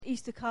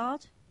Easter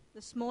card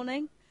this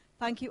morning.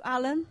 Thank you,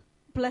 Alan.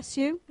 Bless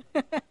you.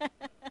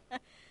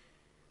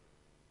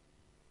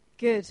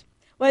 Good.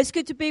 Well, it's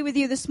good to be with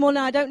you this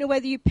morning. I don't know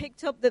whether you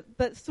picked up that,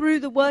 but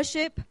through the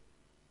worship,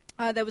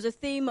 there was a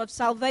theme of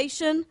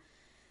salvation.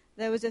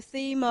 There was a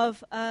theme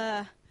of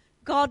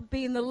God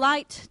being the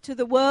light to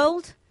the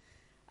world,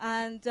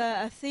 and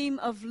a theme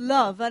of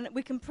love. And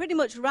we can pretty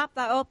much wrap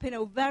that up in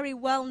a very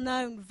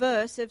well-known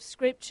verse of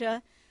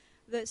Scripture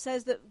that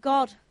says that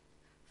God,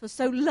 for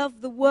so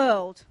loved the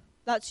world,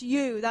 that's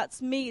you, that's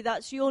me,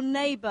 that's your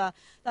neighbor,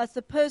 that's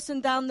the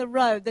person down the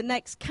road, the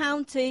next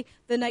county,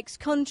 the next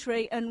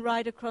country, and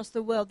right across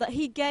the world, that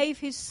he gave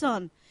his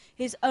son,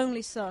 his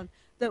only son,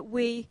 that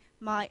we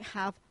might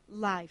have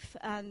life.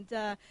 And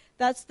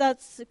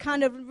that's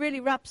kind of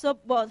really wraps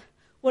up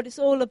what it's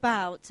all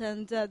about.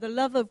 And the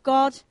love of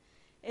God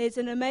is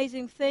an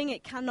amazing thing.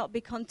 It cannot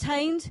be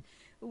contained.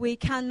 We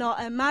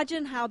cannot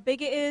imagine how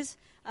big it is.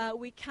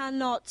 We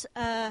cannot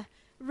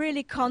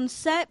really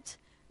concept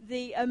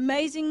the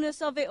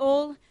amazingness of it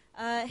all.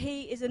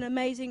 He is an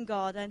amazing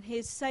God, and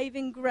his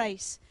saving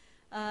grace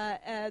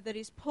that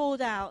is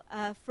poured out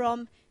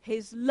from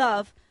his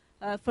love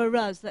for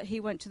us, that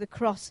he went to the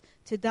cross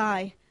to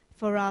die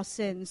for our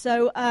sins.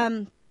 So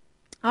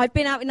I've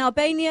been out in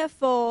Albania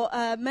for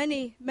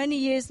many, many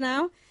years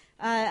now,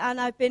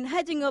 and I've been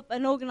heading up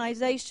an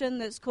organization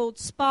that's called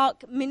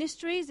Spark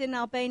Ministries in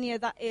Albania.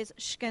 That is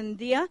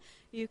Shkendia.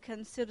 You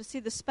can sort of see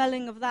the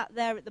spelling of that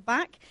there at the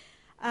back.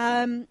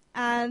 And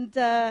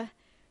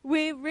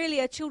we're really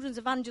a children's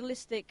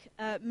evangelistic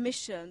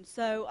mission.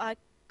 So I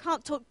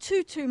can't talk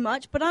too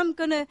much, but I'm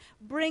going to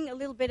bring a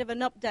little bit of an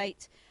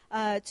update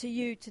to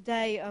you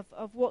today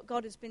of what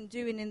God has been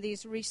doing in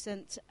these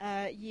recent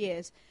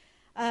years.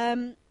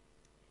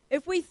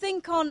 If we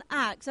think on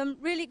Acts, I'm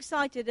really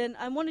excited, and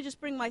I want to just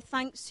bring my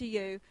thanks to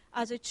you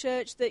as a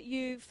church that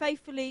you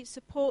faithfully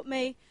support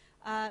me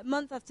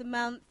month after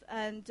month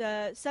and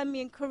send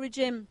me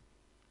encouraging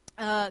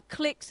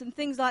clicks and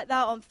things like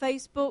that on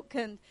Facebook,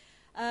 and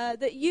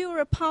that you are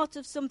a part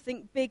of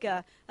something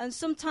bigger. And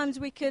sometimes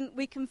we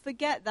can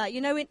forget that.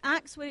 You know, in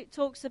Acts, where it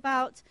talks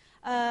about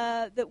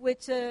that we're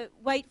to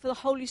wait for the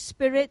Holy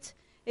Spirit,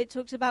 it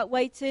talks about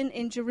waiting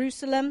in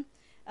Jerusalem,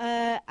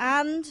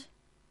 and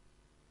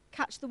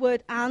catch the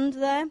word "and"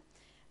 there,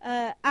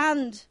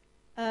 and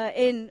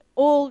in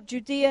all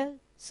Judea,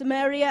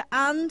 Samaria,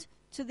 and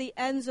to the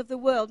ends of the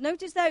world.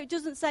 Notice there it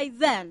doesn't say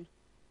then.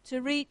 To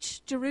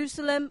reach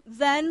Jerusalem,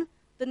 then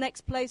the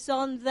next place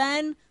on,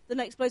 then the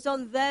next place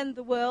on, then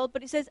the world.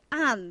 But it says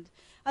and.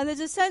 And there's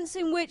a sense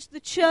in which the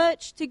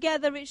church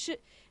together,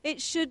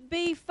 it should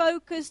be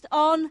focused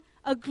on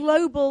a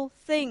global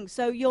thing.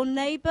 So your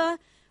neighbor,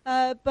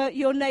 but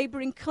your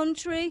neighboring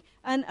country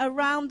and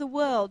around the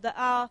world. That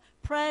our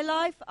prayer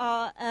life,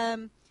 our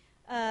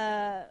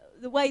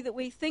the way that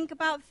we think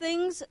about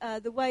things,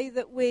 the way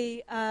that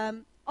we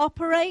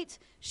operate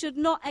should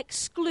not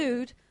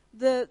exclude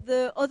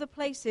the other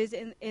places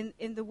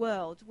in the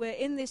world. We're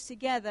in this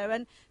together,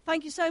 and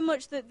thank you so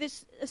much that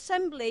this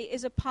assembly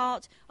is a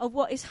part of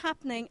what is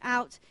happening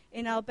out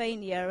in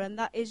Albania, and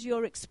that is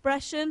your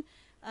expression.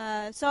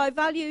 So I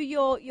value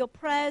your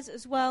prayers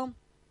as well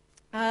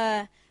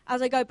as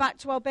I go back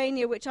to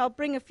Albania, which I'll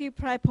bring a few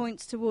prayer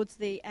points towards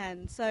the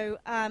end. So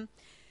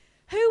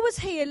who was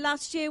here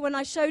last year when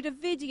I showed a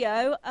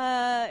video?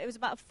 It was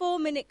about a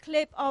 4-minute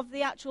clip of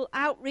the actual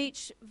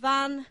outreach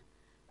van.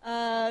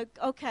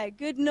 Okay,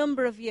 good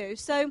number of you.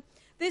 So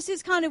this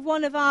is kind of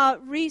one of our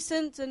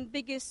recent and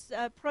biggest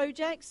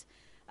projects.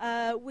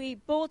 We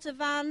bought a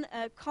van,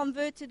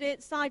 converted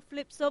it, side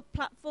flips up,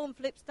 platform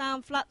flips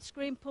down, flat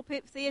screen,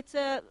 puppet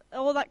theatre,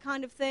 all that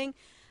kind of thing.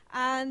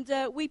 And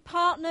we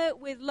partner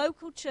with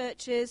local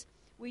churches.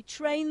 We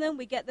train them,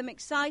 we get them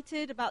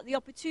excited about the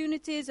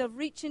opportunities of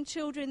reaching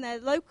children in their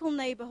local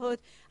neighborhood,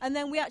 and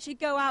then we actually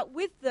go out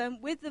with them,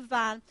 with the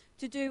van,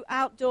 to do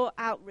outdoor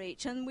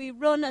outreach. And we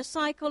run a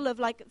cycle of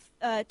like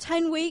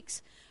 10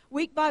 weeks,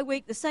 week by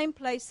week, the same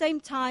place, same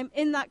time,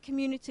 in that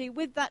community,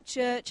 with that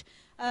church,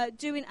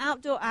 doing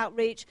outdoor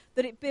outreach,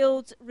 that it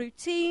builds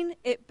routine,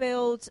 it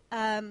builds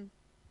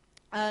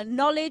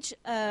knowledge,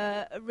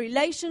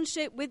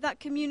 relationship with that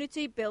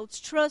community, builds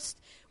trust,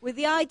 with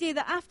the idea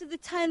that after the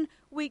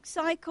 10-week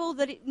cycle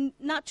that it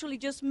naturally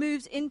just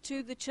moves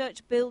into the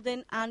church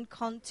building and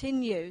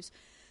continues.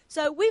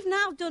 So we've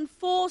now done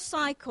 4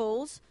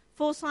 cycles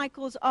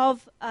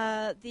of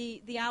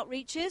the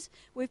outreaches.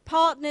 We've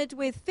partnered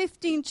with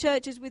 15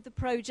 churches with the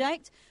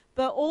project,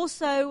 but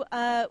also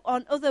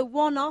on other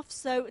one-offs,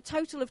 so a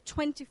total of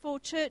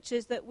 24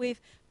 churches that we've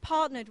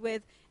partnered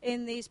with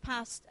in these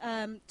past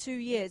 2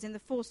 years, in the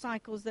 4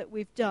 cycles that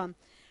we've done.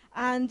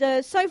 And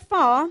so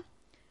far,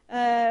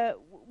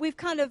 we've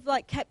kind of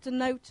like kept a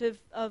note of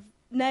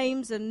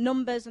names and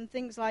numbers and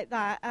things like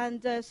that.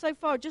 And so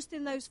far, just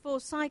in those 4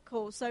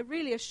 cycles, so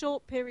really a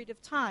short period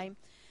of time,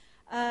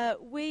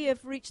 we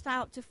have reached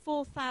out to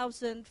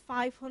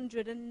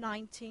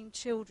 4,519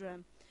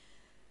 children.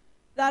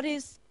 That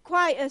is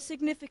quite a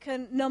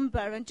significant number,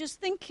 and just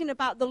thinking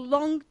about the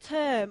long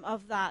term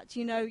of that,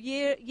 you know,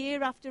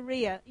 year after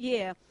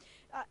year,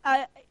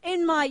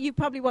 you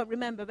probably won't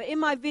remember, but in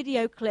my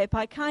video clip,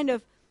 I kind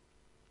of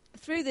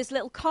threw this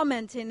little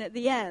comment in at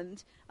the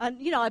end. And,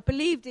 I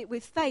believed it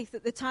with faith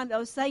at the time that I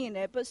was saying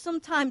it. But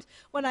sometimes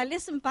when I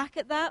listen back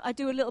at that, I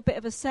do a little bit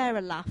of a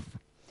Sarah laugh.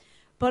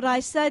 But I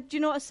said, do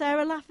you know what a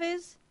Sarah laugh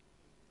is?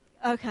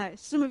 Okay,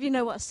 some of you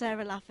know what a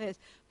Sarah laugh is.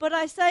 But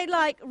I say,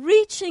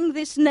 reaching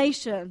this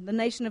nation, the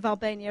nation of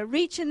Albania,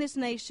 reaching this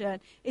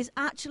nation is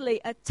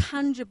actually a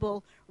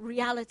tangible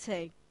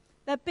reality.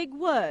 They're big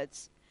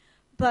words.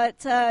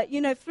 But,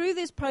 through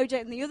this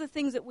project and the other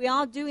things that we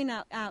are doing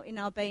out in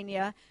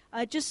Albania,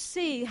 just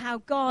see how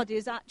God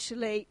is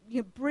actually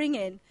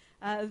bringing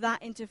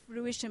that into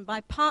fruition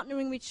by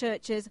partnering with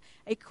churches,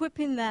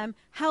 equipping them,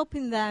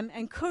 helping them,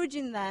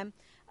 encouraging them,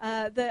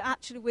 that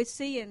actually we're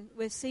seeing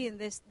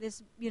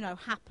this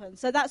happen.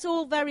 So that's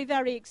all very,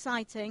 very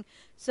exciting.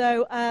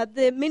 So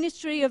the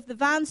ministry of the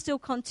van still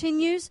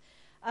continues.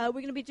 We're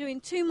going to be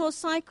doing 2 more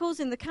cycles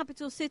in the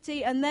capital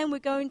city, and then we're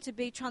going to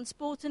be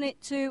transporting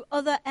it to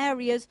other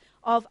areas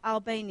of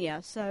Albania.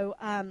 So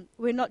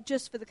we're not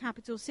just for the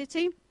capital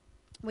city.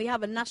 We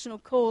have a national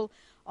call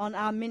on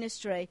our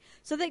ministry.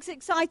 So it's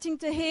exciting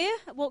to hear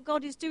what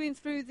God is doing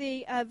through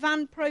the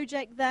van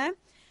project there.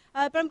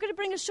 But I'm going to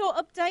bring a short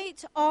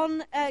update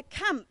on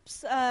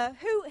camps.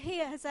 Who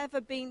here has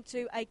ever been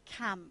to a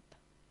camp?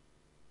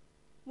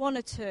 1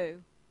 or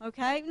 2?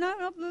 Okay,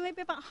 no,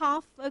 maybe about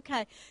half.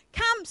 Okay,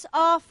 camps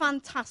are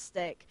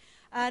fantastic,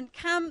 and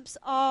camps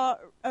are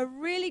a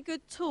really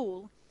good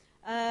tool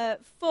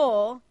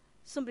for.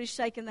 Somebody's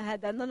shaking their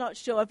head then, they're not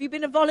sure. Have you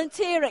been a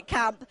volunteer at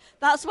camp?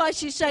 That's why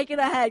she's shaking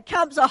her head.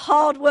 Camps are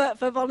hard work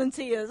for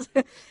volunteers.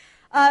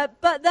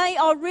 But they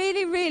are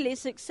really, really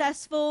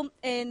successful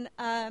in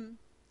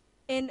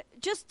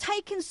just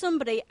taking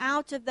somebody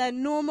out of their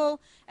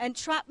normal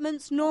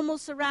entrapments, normal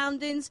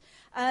surroundings,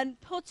 and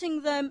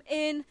putting them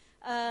in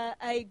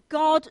a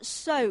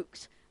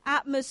God-soaked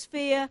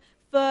atmosphere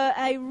for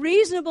a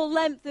reasonable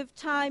length of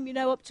time,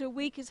 up to a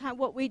week is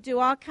what we do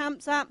our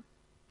camps at.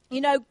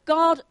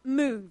 God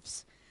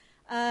moves.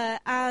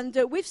 And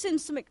we've seen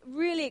some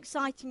really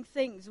exciting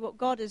things, what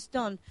God has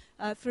done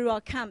through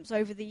our camps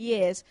over the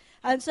years.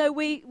 And so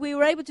we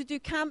were able to do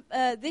camp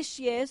this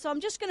year. So I'm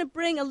just going to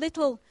bring a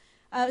little,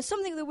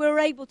 something that we were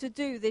able to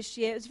do this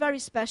year. It's very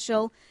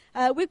special.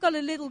 We've got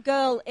a little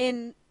girl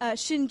in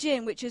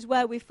Shinjin, which is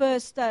where we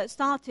first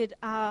started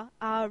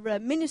our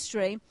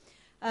ministry,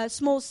 a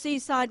small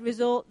seaside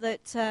resort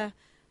that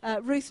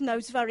Ruth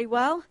knows very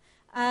well.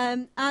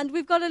 And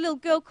we've got a little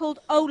girl called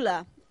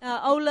Ola.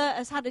 Ola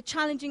has had a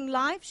challenging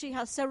life. She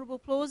has cerebral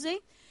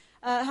palsy.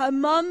 Her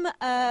mum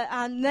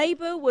and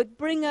neighbour would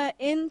bring her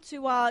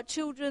into our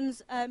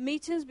children's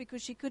meetings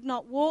because she could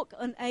not walk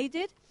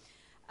unaided.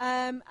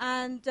 And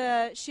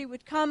she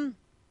would come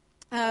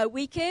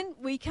week in,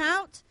 week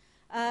out,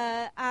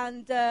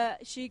 and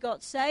she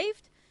got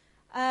saved.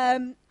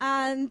 And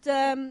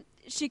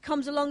she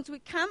comes along to a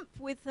camp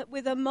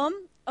with her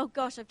mum. Oh,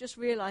 gosh, I've just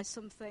realised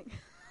something.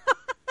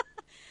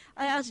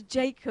 I asked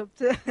Jacob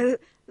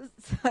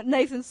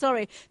Nathan,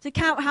 to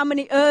count how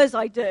many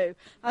I do.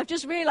 I've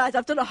just realised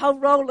I've done a whole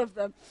roll of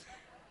them.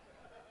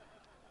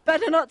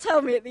 Better not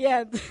tell me at the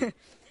end.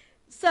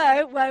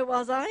 So, where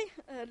was I?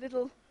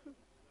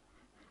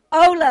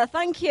 Ola,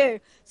 thank you.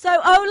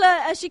 So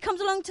Ola, she comes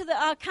along to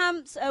our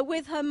camps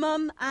with her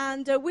mum,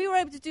 and we were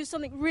able to do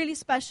something really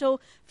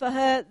special for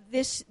her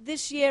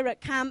this year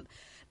at camp.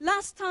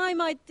 Last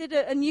time I did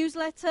a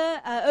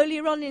newsletter,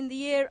 earlier on in the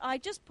year, I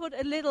just put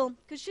a little,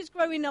 because she's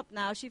growing up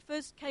now. She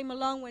first came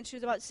along when she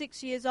was about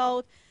 6 years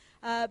old,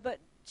 but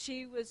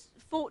she was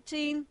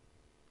 14,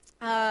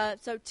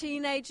 so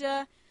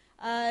teenager,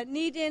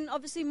 needing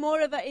obviously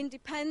more of her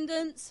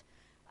independence.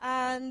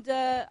 And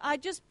I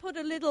just put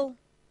a little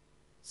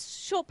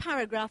short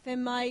paragraph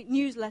in my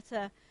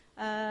newsletter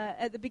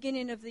at the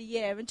beginning of the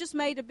year, and just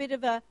made a bit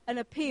of an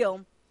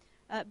appeal,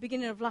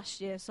 beginning of last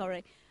year,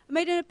 sorry. I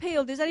made an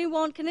appeal.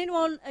 Can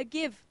anyone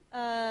give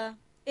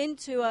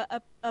into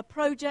a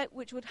project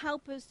which would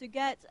help us to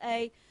get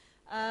a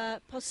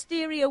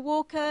posterior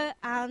walker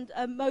and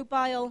a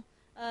mobile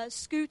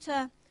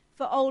scooter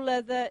for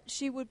Ola, that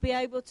she would be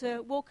able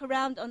to walk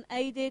around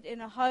unaided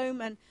in a home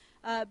and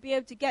be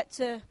able to get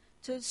to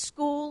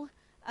school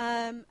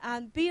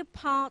and be a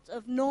part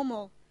of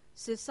normal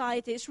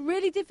society. It's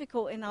really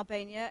difficult in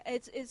Albania.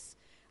 It's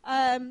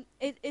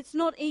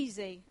not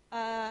easy.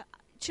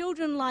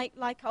 Children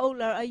like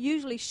Ola are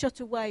usually shut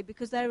away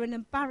because they're an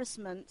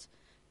embarrassment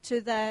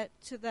to their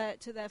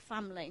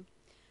family.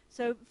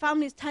 So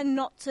families tend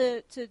not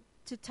to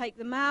take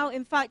them out.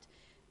 In fact,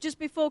 just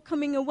before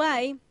coming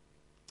away,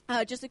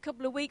 just a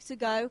couple of weeks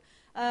ago,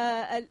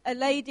 a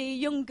lady, a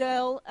young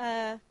girl,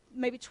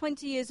 maybe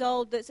 20 years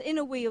old, that's in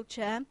a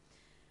wheelchair.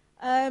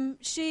 Their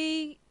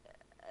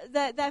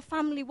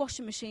family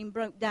washing machine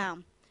broke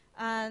down,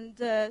 and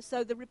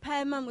so the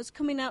repairman was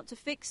coming out to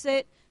fix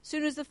it. As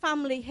soon as the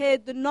family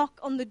heard the knock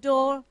on the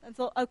door and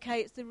thought,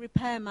 okay, it's the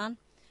repairman,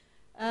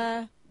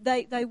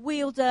 they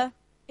wheeled her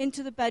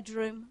into the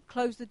bedroom,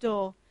 closed the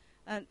door,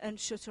 and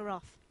shut her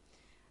off.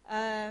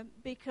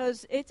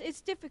 because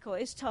it's difficult,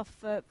 it's tough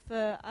for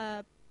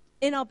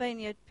in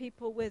Albania,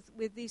 people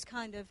with these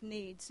kind of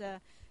needs.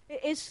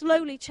 It is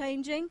slowly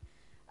changing,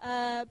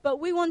 but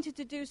we wanted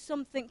to do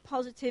something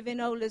positive in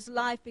Ola's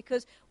life,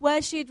 because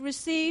where she'd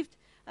received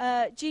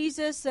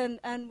Jesus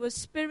and was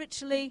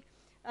spiritually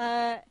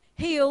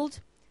healed,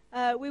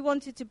 we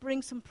wanted to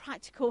bring some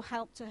practical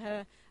help to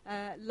her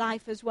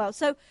life as well.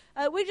 So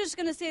we're just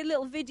going to see a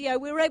little video.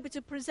 We were able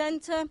to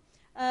present her.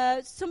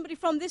 Somebody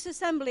from this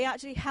assembly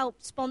actually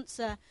helped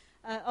sponsor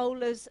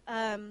Ola's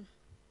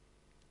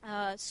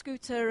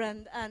scooter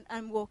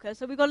and walker.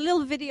 So we've got a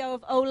little video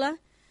of Ola.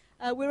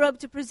 We were able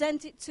to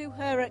present it to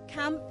her at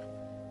camp,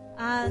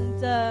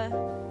 and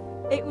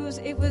it was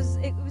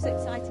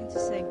exciting to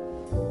see.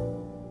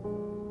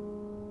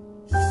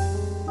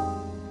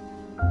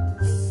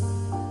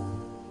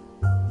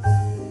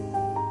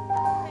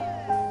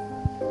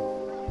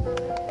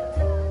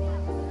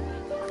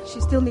 She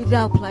still needed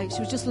our play. She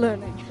was just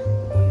learning.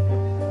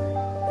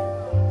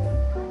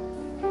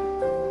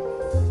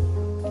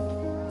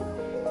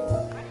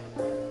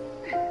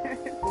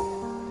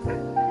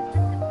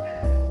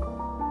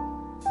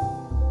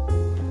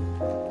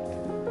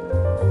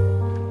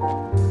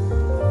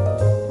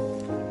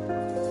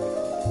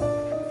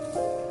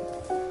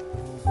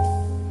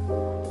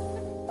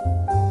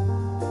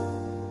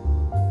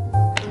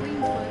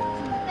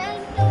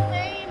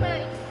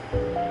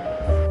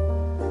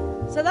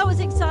 So that was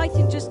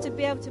exciting, just to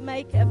be able to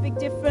make a big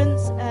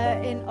difference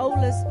in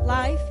Ola's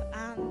life,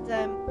 and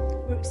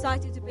we're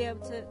excited to be able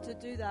to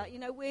do that. You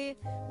know, we're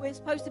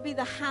supposed to be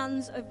the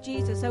hands of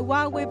Jesus. So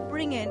while we're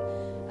bringing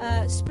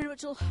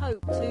spiritual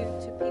hope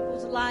to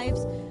people's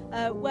lives,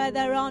 where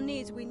there are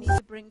needs, we need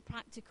to bring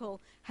practical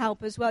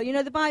help as well. You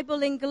know, the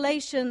Bible in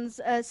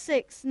Galatians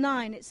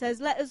 6:9, it says,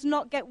 "Let us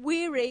not get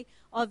weary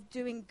of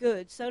doing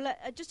good." So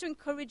just to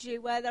encourage you,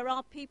 where there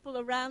are people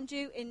around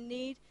you in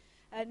need,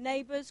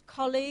 neighbors,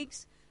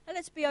 colleagues, and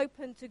let's be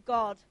open to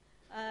God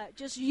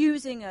just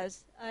using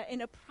us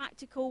in a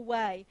practical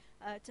way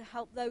to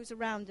help those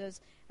around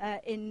us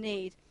in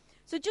need.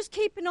 So just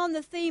keeping on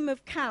the theme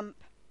of camp,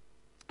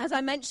 as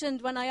I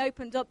mentioned when I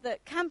opened up,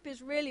 that camp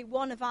is really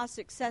one of our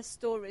success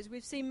stories.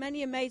 We've seen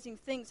many amazing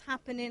things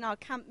happen in our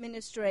camp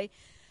ministry,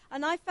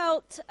 and I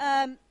felt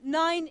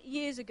 9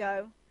 years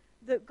ago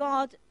that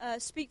God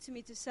speak to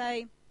me to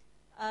say,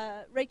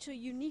 Rachel,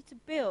 you need to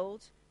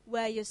build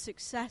where your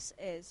success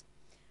is.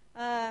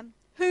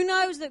 Who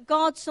knows that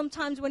God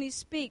sometimes when he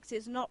speaks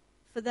is not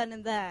for then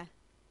and there?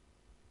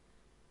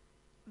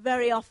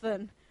 Very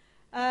often.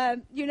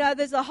 You know,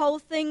 there's a whole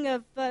thing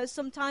of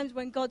sometimes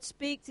when God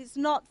speaks, it's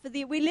not for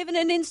we live in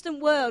an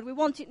instant world. We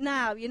want it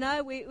now, you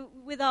know,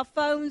 with our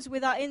phones,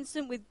 with our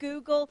instant, with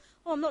Google.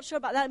 Oh, I'm not sure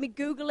about that. Let me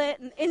Google it.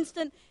 And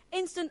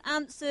instant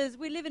answers.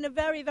 We live in a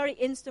very, very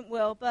instant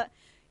world. But,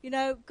 you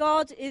know,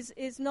 God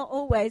is not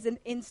always an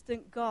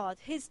instant God.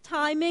 His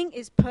timing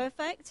is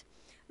perfect,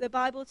 the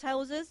Bible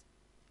tells us.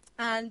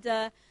 And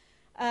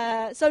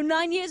so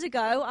 9 years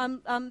ago,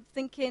 I'm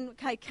thinking,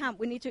 okay, camp,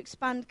 we need to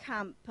expand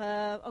camp.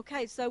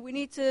 Okay, so we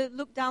need to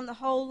look down the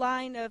whole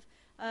line of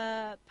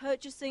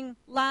purchasing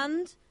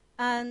land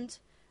and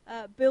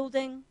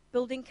building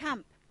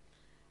camp.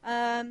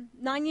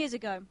 9 years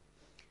ago.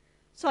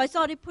 So I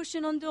started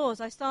pushing on doors.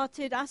 I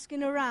started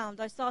asking around.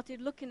 I started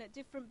looking at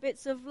different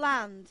bits of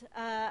land.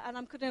 And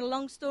I'm cutting a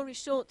long story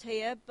short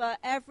here, but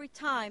every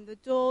time the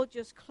door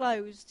just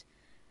closed.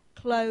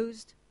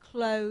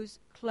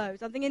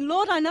 I'm thinking,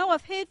 Lord, I know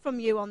I've heard from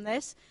you on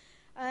this,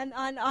 and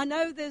I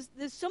know there's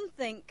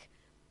something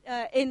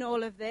in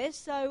all of this.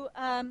 So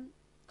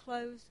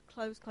close.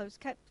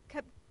 Kept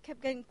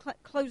getting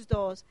closed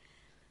doors.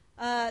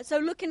 So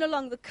looking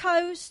along the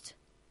coast,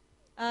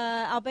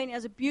 Albania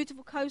has a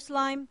beautiful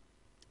coastline,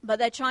 but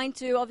they're trying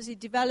to obviously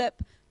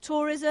develop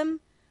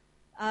tourism.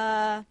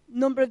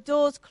 Number of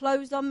doors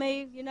closed on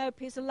me, you know, a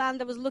piece of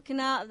land I was looking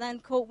at, and then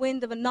caught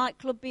wind of a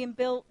nightclub being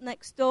built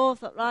next door.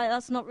 Thought, right,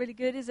 that's not really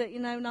good, is it? You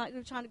know,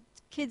 nightclub,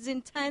 kids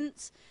in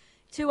tents,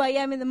 2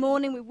 a.m. in the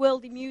morning with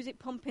worldly music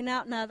pumping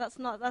out. No, that's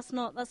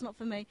not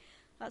for me.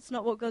 That's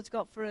not what God's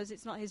got for us.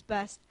 It's not his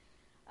best.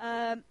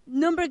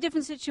 Number of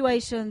different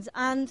situations,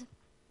 and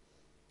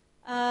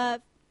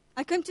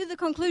I came to the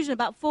conclusion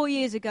about 4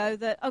 years ago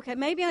that, okay,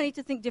 maybe I need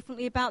to think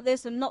differently about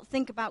this and not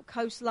think about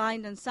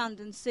coastline and sand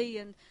and sea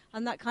and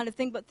that kind of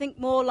thing, but think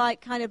more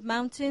like kind of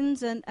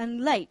mountains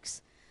and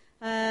lakes.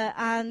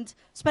 And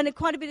spending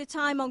quite a bit of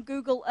time on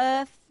Google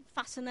Earth,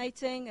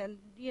 fascinating, and,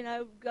 you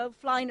know, go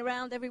flying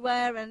around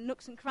everywhere and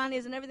nooks and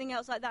crannies and everything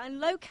else like that, and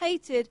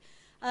located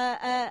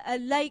a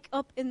lake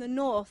up in the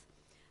north.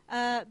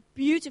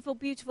 Beautiful,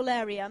 beautiful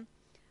area.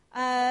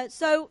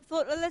 So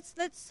thought, well,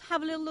 let's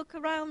have a little look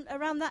around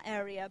that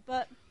area.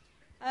 But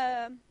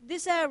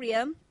this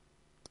area,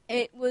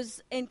 it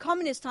was in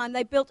communist time.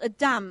 They built a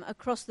dam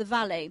across the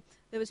valley.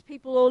 There was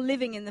people all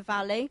living in the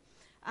valley,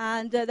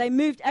 and they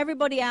moved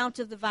everybody out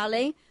of the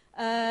valley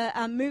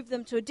and moved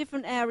them to a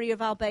different area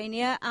of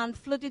Albania and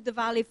flooded the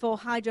valley for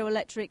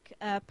hydroelectric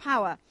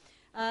power.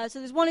 So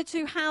there's one or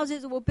two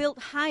houses that were built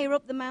higher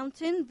up the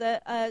mountain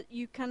that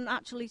you can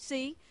actually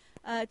see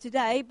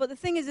today. But the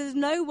thing is, there's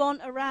no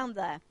one around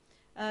there.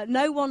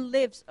 No one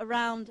lives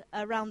around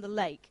the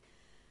lake.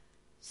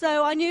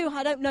 So I knew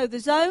I don't know the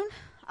zone.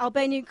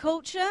 Albanian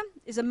culture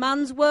is a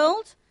man's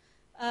world.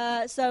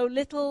 So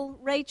little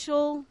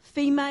Rachel,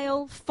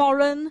 female,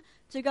 foreign,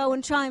 to go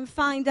and try and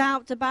find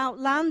out about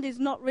land is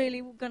not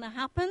really going to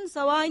happen.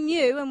 So I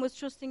knew and was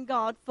trusting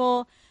God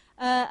for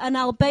an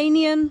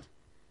Albanian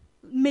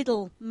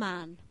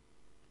middleman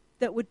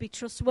that would be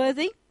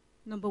trustworthy,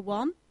 number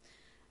one,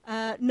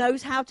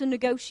 knows how to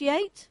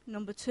negotiate,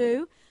 number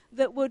two,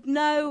 that would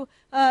know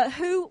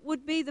who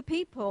would be the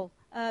people,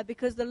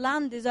 because the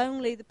land is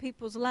only the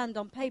people's land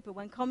on paper.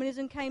 When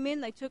communism came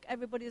in, they took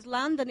everybody's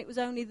land and it was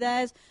only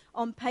theirs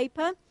on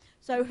paper.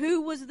 So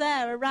who was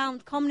there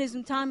around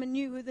communism time and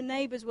knew who the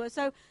neighbors were?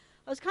 So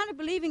I was kind of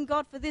believing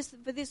God for this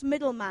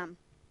middleman.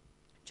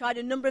 Tried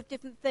a number of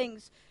different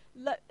things.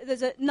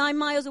 There's 9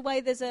 miles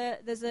away, there's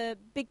a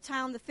big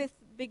town, the 5th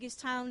biggest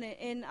town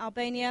in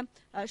Albania,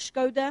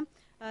 Shkodër.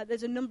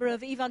 There's a number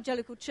of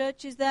evangelical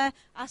churches there.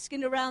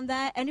 Asking around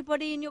there,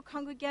 anybody in your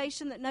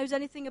congregation that knows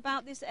anything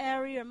about this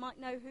area and might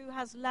know who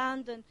has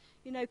land and,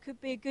 could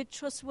be a good,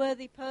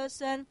 trustworthy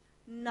person?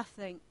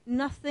 Nothing.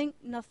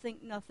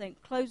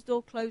 Closed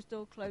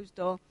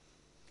door.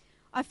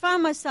 I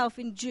found myself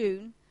in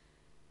June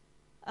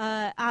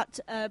at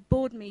a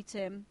board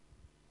meeting.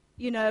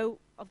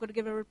 I've got to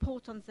give a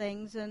report on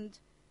things and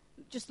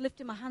just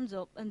lifting my hands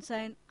up and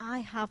saying, I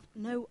have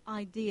no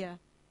idea.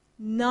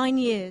 9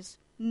 years,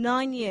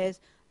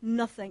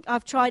 nothing.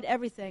 I've tried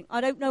everything.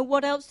 I don't know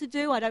what else to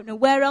do. I don't know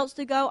where else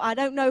to go. I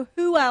don't know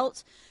who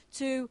else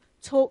to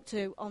talk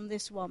to on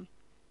this one.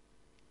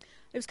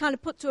 It was kind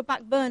of put to a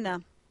back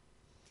burner.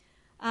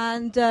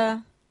 And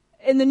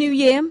in the new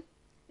year,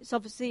 it's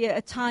obviously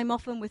a time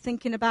often we're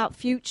thinking about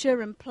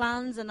future and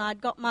plans, and I'd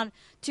got my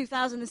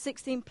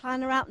 2016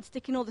 planner out and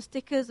sticking all the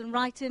stickers and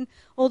writing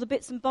all the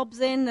bits and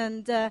bobs in,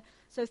 and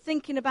so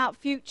thinking about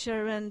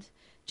future and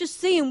just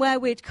seeing where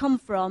we'd come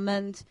from.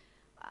 And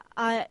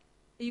are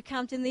you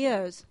counting the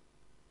years?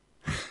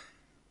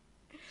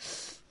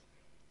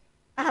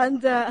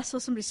 And I saw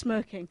somebody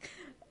smirking.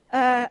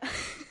 I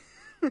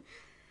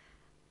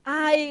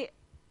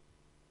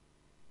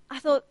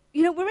thought,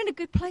 we're in a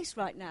good place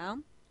right now.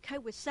 Okay,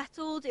 we're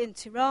settled in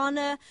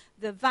Tirana,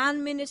 the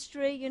van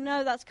ministry,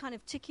 that's kind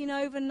of ticking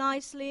over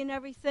nicely and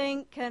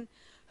everything. And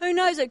who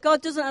knows that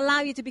God doesn't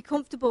allow you to be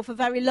comfortable for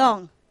very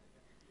long.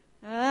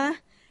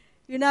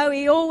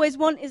 He always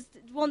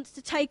wants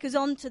to take us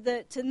on to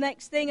the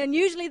next thing. And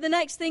usually the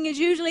next thing is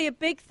usually a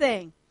big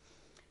thing.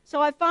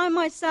 So I find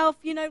myself,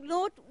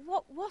 Lord,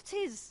 what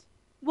is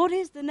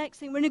the next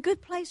thing? We're in a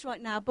good place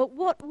right now, but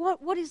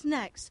what is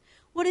next?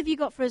 What have you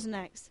got for us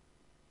next?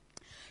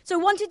 So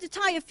I wanted to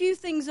tie a few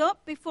things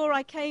up before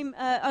I came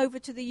over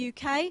to the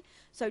UK,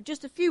 so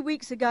just a few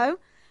weeks ago,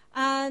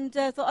 and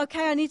thought,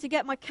 okay, I need to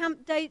get my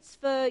camp dates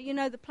for,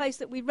 the place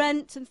that we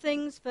rent and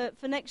things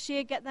for next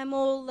year, get them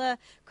all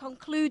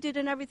concluded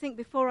and everything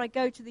before I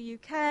go to the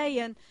UK,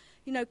 and,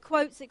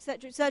 quotes,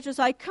 etc., etc.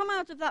 So I come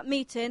out of that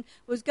meeting,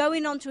 was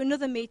going on to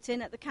another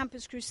meeting at the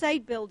Campus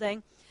Crusade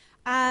building,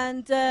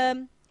 and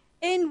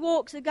in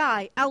walks a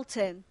guy,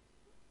 Altin,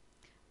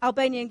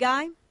 Albanian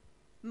guy,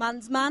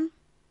 man's man,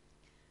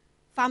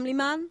 family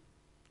man,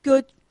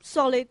 good,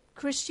 solid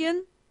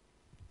Christian,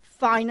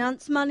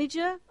 finance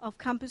manager of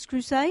Campus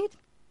Crusade.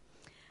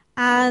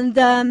 And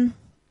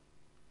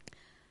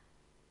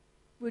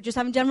we were just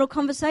having general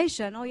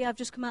conversation. Oh, yeah, I've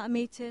just come out of a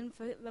meeting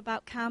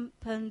about camp,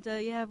 and,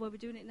 we're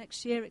doing it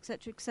next year,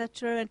 etc.,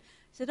 etc. And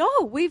he said,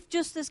 we've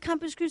just, as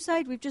Campus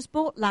Crusade, we've just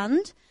bought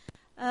land,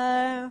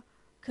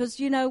 because,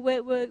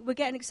 we're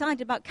getting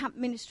excited about camp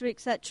ministry,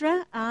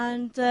 etc.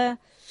 And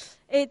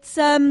it's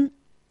along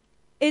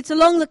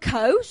the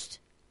coast.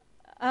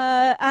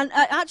 And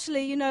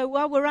actually,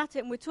 while we're at it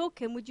and we're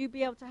talking, would you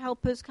be able to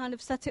help us kind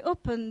of set it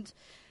up? And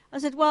I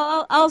said,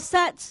 well, I'll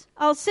sit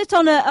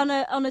on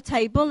a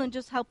table and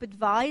just help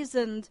advise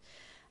and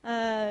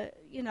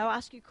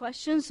ask you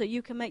questions so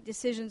you can make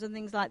decisions and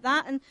things like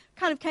that. And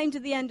kind of came to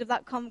the end of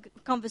that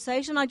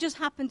conversation. I just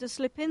happened to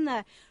slip in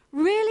there,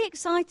 really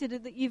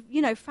excited that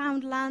you've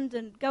found land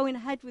and going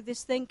ahead with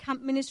this thing.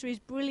 Camp ministry is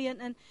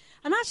brilliant, and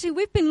actually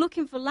we've been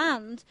looking for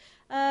land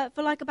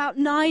for like about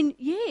 9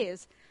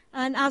 years.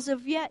 And as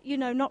of yet,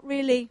 not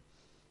really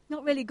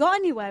got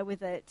anywhere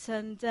with it.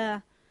 And,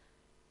 but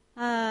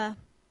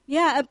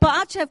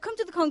actually I've come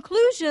to the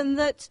conclusion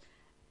that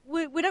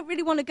we don't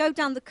really want to go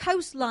down the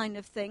coastline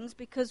of things,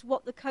 because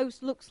what the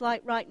coast looks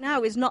like right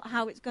now is not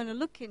how it's going to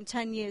look in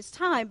 10 years'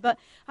 time. But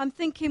I'm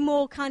thinking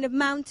more kind of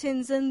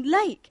mountains and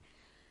lake.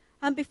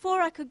 And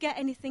before I could get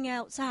anything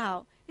else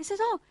out, he says,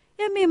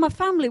 me and my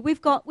family, we've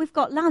got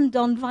land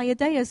on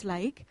Valladeas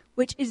Lake,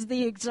 which is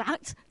the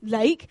exact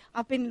lake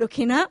I've been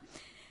looking at.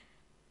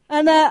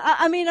 And,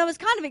 I was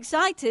kind of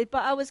excited,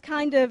 but I was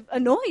kind of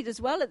annoyed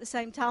as well at the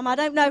same time. I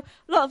don't know,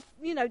 a lot of,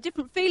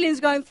 different feelings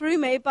going through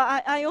me,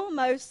 but I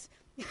almost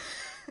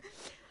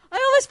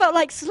felt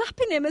like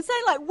slapping him and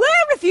saying, like,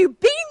 where have you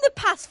been the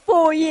past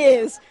 4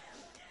 years?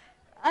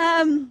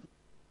 Yeah.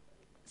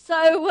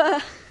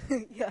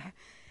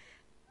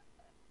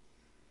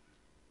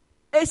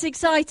 It's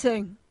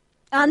exciting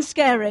and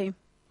scary.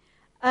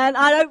 And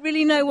I don't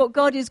really know what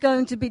God is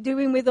going to be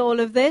doing with all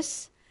of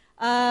this.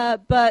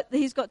 But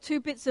he's got 2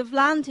 bits of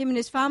land, him and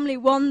his family.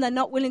 One they're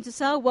not willing to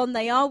sell, one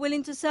they are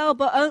willing to sell.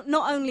 But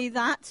not only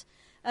that,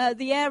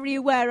 the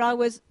area where I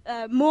was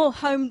more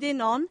homed in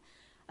on,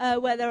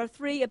 where there are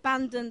 3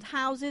 abandoned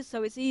houses,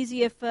 so it's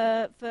easier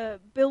for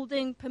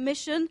building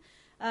permission,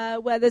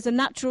 where there's a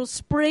natural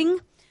spring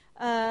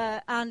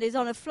and is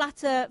on a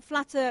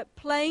flatter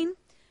plain.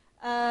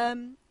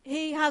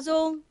 He had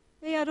all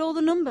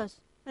the numbers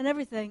and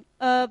everything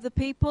of the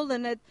people,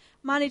 and had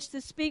managed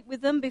to speak with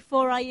them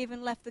before I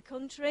even left the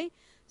country.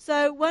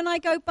 So when I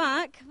go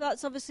back,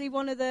 that's obviously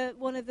one of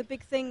the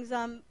big things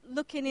I'm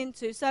looking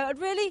into. So I'd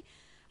really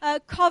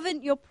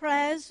covenant your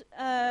prayers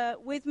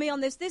with me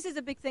on this. This is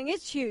a big thing.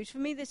 It's huge. For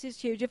me, this is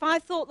huge. If I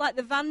thought like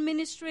the van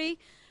ministry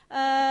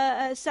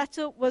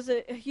setup was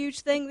a huge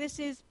thing, this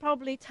is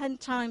probably 10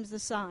 times the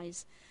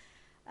size.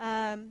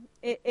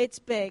 It's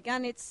big,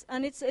 and it's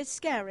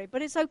scary,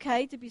 but it's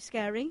okay to be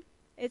scary.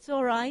 It's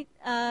all right.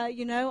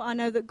 I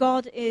know that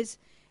God is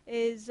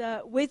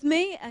with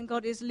me, and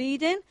God is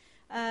leading.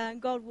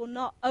 God will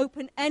not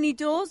open any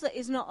doors that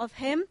is not of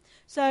him.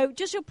 So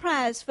just your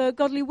prayers for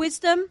godly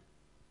wisdom,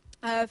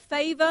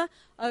 favor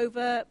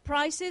over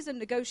prices and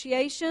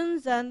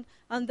negotiations, and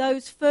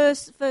those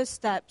first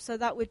steps. So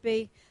that would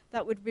be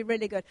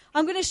really good.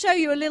 I'm going to show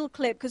you a little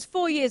clip, because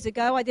 4 years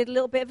ago I did a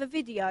little bit of a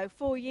video.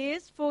 4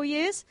 years,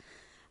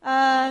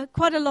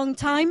 quite a long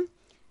time.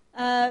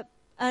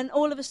 And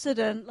all of a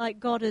sudden, like,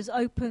 God has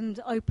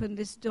opened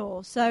this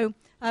door. So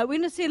we're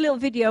going to see a little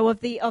video of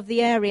the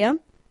area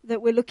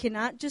that we're looking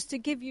at, just to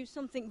give you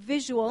something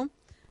visual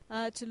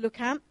to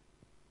look at.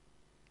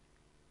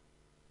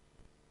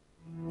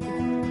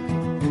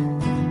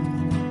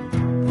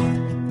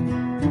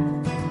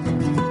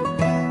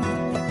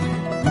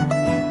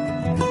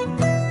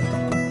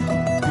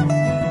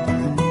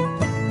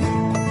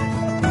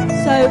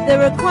 So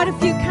there are quite a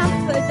few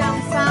camps that are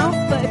down south,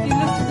 but if you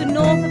look to the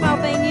north of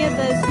Albania,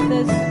 there's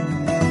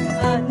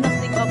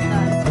nothing up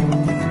there.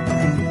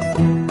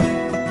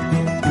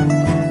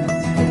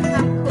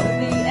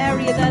 The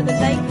area there, the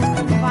lake, is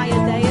called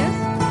Vajadeas.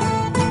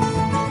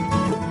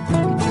 You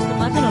can just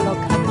imagine a log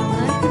cabin on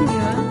there, couldn't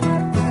you?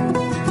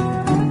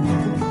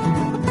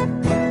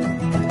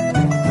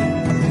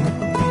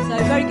 So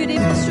very good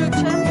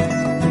infrastructure,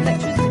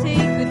 electricity,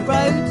 good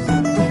roads.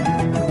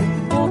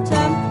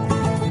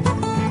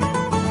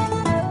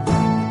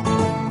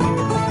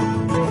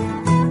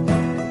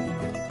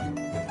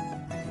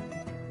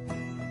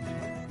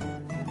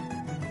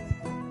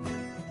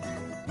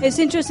 It's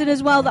interesting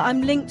as well that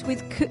I'm linked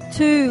with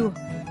 2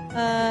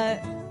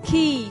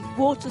 key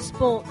water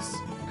sports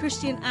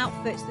Christian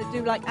outfits that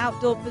do like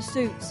outdoor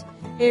pursuits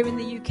here in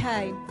the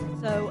UK.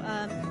 So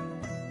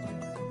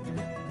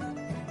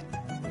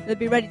they'll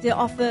be ready to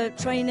offer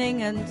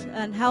training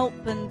and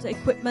help and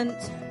equipment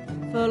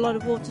for a lot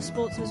of water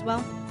sports as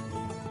well.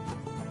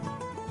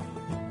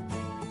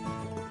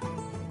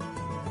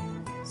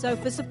 So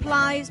for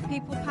supplies,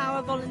 people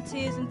power,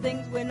 volunteers and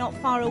things, we're not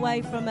far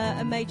away from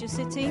a major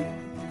city.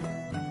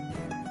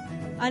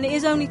 And it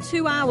is only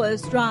 2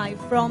 hours drive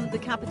from the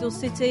capital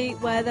city,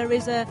 where there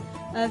is a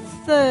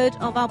third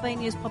of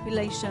Albania's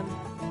population.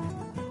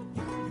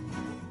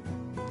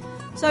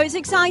 So it's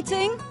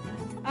exciting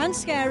and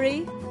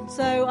scary.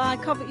 So I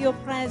covet your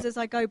prayers as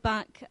I go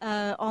back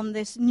on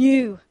this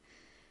new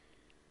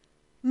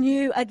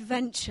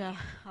adventure,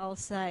 I'll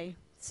say.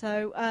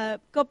 So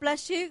God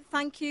bless you.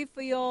 Thank you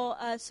for your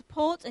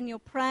support and your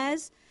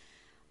prayers.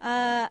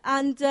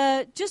 And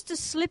just to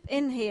slip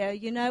in here,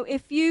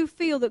 if you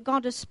feel that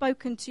God has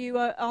spoken to you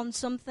on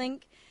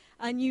something,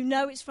 and you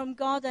know it's from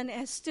God and it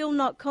has still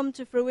not come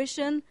to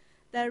fruition,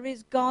 there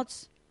is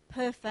God's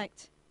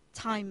perfect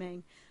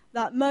timing.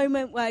 That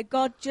moment where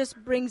God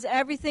just brings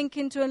everything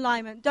into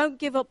alignment. Don't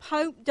give up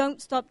hope. Don't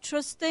stop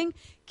trusting.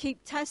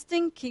 Keep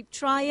testing. Keep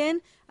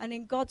trying. And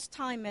in God's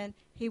timing,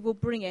 he will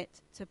bring it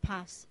to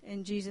pass.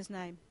 In Jesus'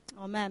 name.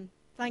 Amen.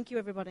 Thank you,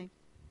 everybody.